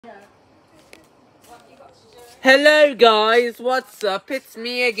Hello guys, what's up? It's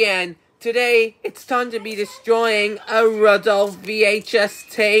me again. Today, it's time to be destroying a Rudolf VHS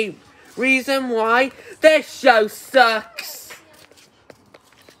tape. Reason why? This show sucks.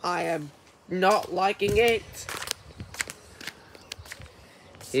 I am not liking it.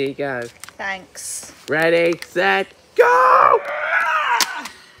 Here you go. Thanks. Ready, set, go!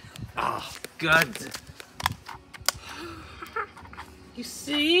 Oh, good. You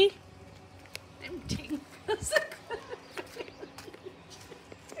see?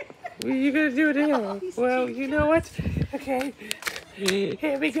 What are you gonna do now? Well, you know what? Okay,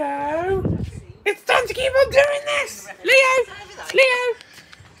 here we go. It's time to keep on doing this! Leo! Leo!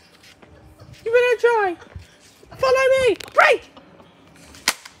 You better try! Follow me! Break!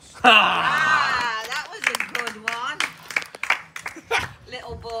 Ah, that was a good one.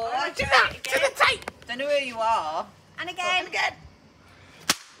 Little boy. Do that! To the tape! Don't know who you are. And again. And again.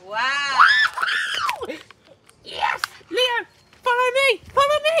 Wow. Yes! Leo! Follow me!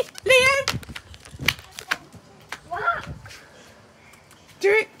 Follow me! Leo! What? Do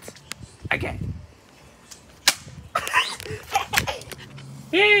it! Again.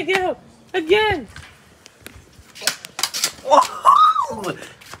 Here you go! Again! Whoa!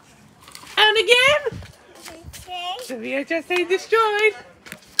 And again! Okay. The VHS ain't destroyed!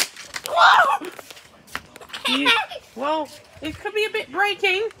 Whoa! Well, it could be a bit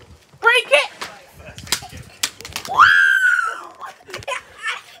breaking. Break it!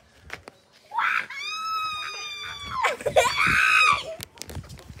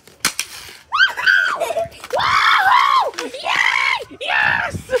 Yay!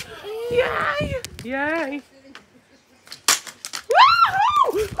 Yes! Yay! Yay!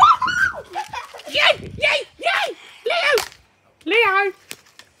 Woohoo! Yay! Yay! Yay! Leo! Leo!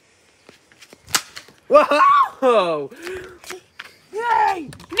 Whoa! Yay!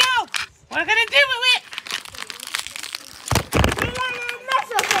 No! We're gonna do it!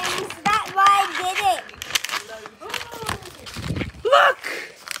 That's why I did it. Look!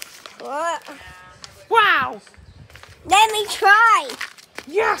 What? Wow! Let me try.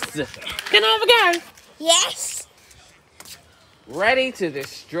 Yes! Can I have a go? Yes. Ready to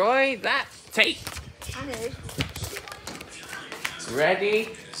destroy that tape.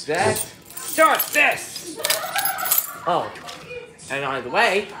 Ready, set, start this! Oh, and either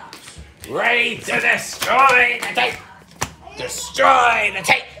way, ready to destroy the tape! Destroy the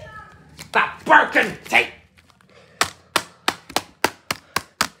tape! The broken tape!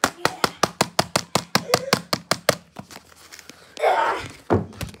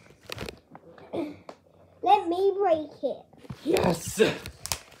 Let me break it. Yes!